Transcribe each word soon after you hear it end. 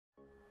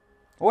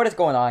What is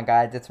going on,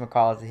 guys? It's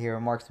Mmokoz here,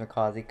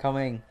 Mmokoz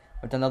coming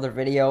with another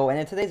video. And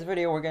in today's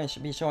video, we're going to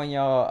be showing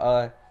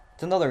y'all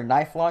it's another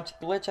knife launch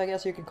glitch, I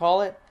guess you can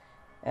call it.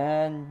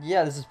 And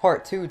yeah, this is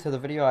part 2 to the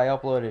video I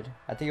uploaded.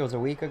 I think it was a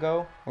week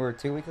ago or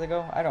 2 weeks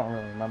ago. I don't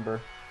really remember.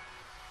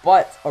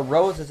 But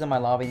Aroze is in my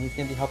lobby and he's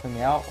going to be helping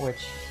me out,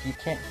 which you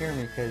can't hear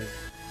me because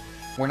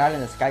we're not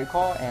in a Skype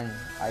call and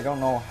I don't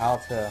know how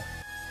to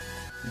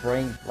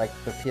bring like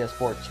the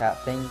PS4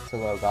 chat thing to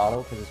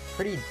Elgato because it's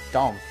pretty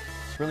dumb.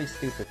 It's really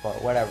stupid,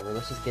 but whatever.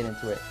 Let's just get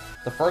into it.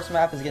 The first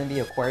map is going to be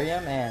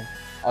Aquarium, and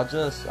I'll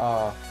just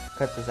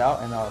cut this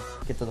out and I'll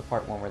get to the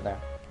part when we're there.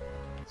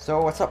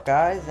 So what's up,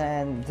 guys?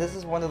 And this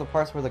is one of the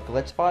parts where the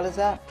glitch spot is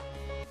at.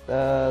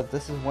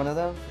 This is one of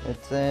them.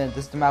 It's in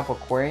this is the map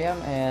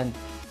Aquarium, and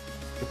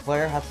the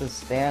player has to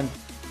stand.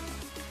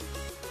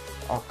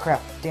 Oh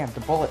crap! Damn, the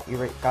bullet you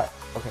got.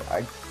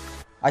 Okay,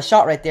 I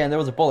shot right there, and there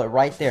was a bullet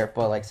right there.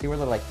 But like, see where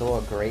the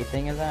little gray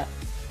thing is at?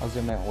 I'll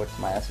zoom in with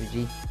my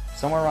SVG.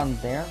 Somewhere around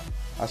there,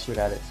 I'll shoot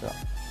at it so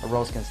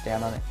Aroze can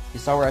stand on it. You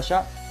saw where I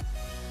shot?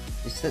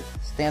 You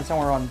stand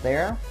somewhere on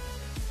there,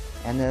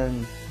 and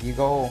then you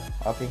go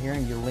up in here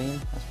and you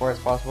lean as far as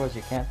possible as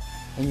you can,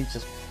 and you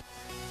just.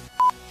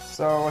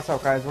 So what's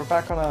up, guys? We're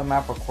back on the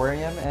map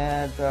Aquarium,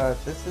 and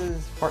this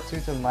is part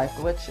 2 to the knife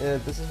glitch.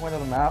 This is one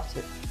of the maps.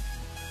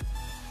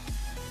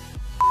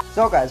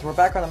 So guys, we're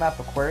back on the map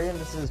Aquarium.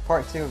 This is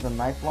part 2 of the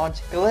knife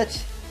launch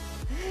glitch.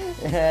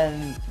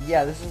 And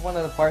yeah, this is one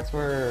of the parts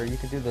where you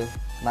can do the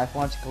knife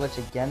launch glitch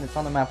again. It's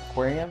on the map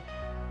Aquarium.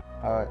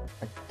 I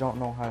don't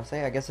know how to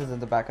say it. I guess it's in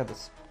the back of the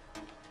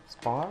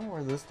spawn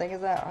where this thing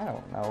is at. I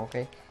don't know,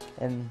 okay?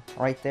 And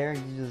right there,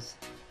 you just...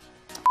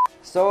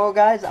 So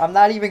guys, I'm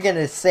not even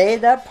gonna say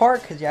that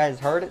part because you guys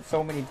heard it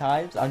so many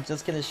times. I'm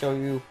just gonna show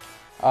you,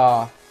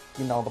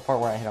 you know, the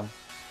part where I hit him.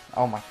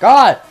 Oh my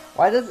god!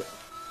 Why does it...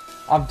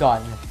 I'm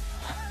done.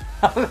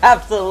 I'm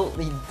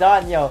absolutely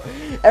done, yo.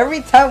 Every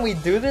time we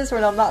do this,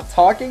 when I'm not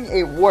talking,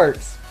 it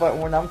works. But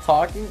when I'm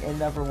talking, it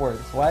never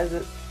works. Why is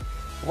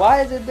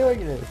it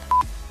doing this?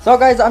 So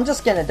guys, I'm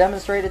just gonna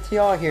demonstrate it to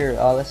y'all here.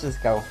 Let's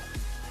just go.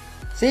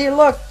 See,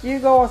 look, you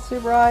go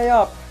super high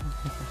up.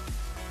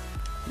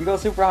 You go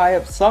super high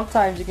up.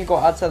 Sometimes you can go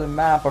outside the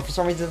map, but for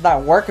some reason it's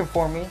not working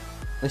for me.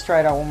 Let's try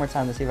it out one more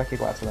time to see if I can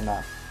go outside the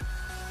map.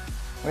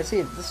 Let's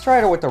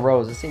try it with the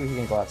Aroze. Let's see if he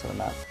can go outside the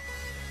map.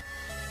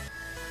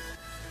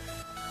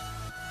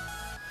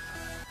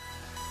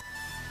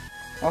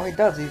 Oh, he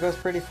does. He goes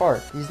pretty far.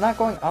 He's not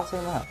going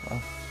outside the map.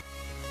 Oh.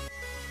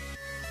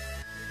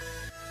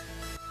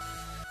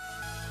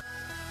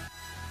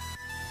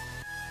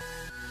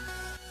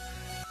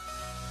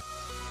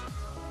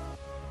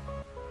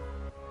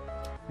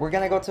 We're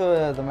gonna go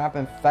to the map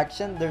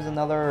Infection. There's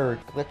another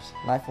glitch,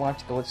 knife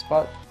launch glitch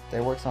spot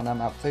that works on that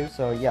map too.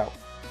 So yeah,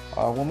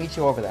 we'll meet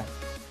you over there.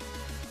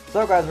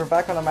 So guys, we're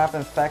back on the map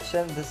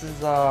Infection. This is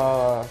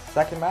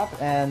second map,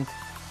 and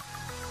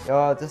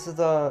this is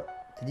the.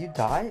 Did you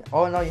die?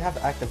 Oh no, you have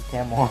active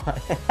camo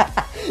on.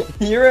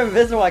 You're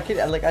invisible.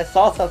 I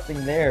saw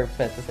something there,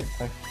 but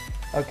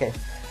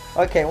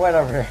okay,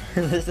 whatever.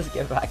 Let's just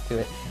get back to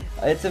it.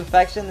 It's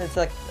Infection. It's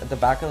like at the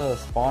back of the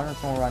spawn or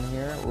somewhere around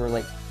here, where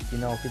like, you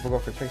know, people go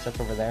for Trickshots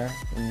over there.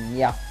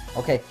 Yeah.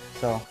 Okay,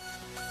 so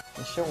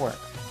it should work.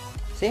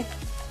 See?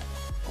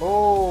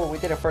 Oh, we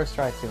did it first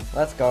try too.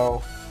 Let's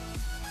go.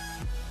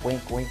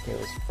 Wink, wink. It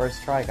was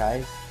first try,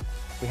 guys.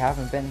 We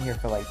haven't been here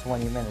for like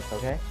 20 minutes.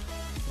 Okay.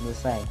 I'm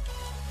just saying.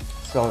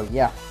 So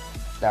yeah,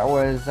 that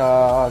was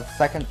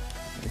second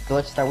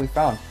glitch that we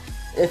found.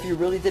 If you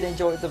really did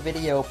enjoy the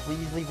video,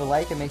 please leave a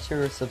like and make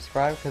sure to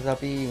subscribe,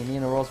 because me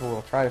and Aroze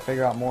will try to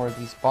figure out more of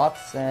these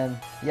spots. And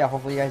yeah,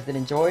 hopefully you guys did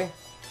enjoy.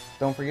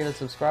 Don't forget to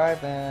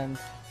subscribe, and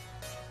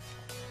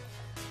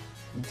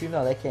you do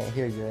know they can't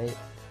hear you, right?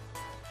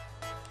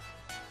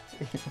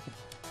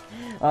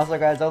 Also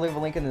guys, I'll leave a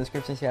link in the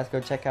description so you guys go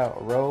check out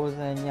Aroze,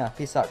 and yeah,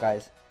 peace out,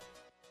 guys.